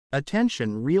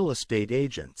Attention real estate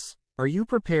agents. Are you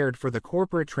prepared for the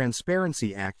Corporate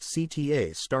Transparency Act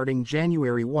 (CTA) starting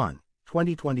January 1,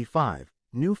 2025?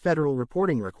 New federal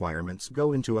reporting requirements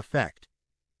go into effect.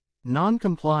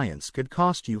 Non-compliance could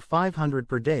cost you $500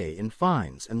 per day in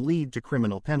fines and lead to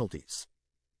criminal penalties.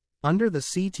 Under the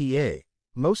CTA,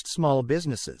 most small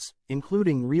businesses,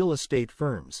 including real estate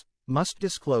firms, must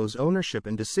disclose ownership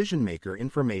and decision-maker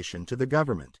information to the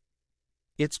government.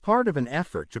 It's part of an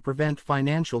effort to prevent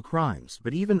financial crimes,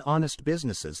 but even honest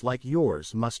businesses like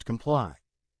yours must comply.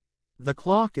 The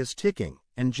clock is ticking,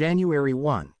 and January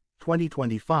 1,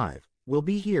 2025, will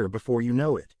be here before you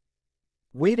know it.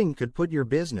 Waiting could put your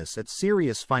business at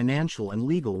serious financial and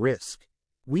legal risk.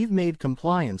 We've made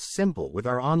compliance simple with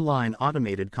our online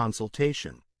automated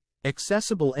consultation.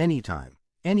 Accessible anytime,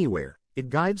 anywhere, it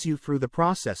guides you through the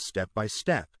process step by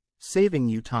step, saving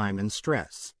you time and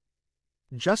stress.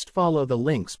 Just follow the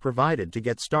links provided to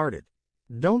get started.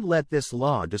 Don't let this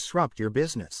law disrupt your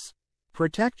business.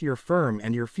 Protect your firm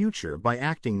and your future by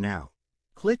acting now.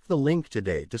 Click the link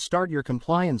today to start your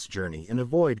compliance journey and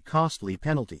avoid costly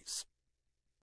penalties.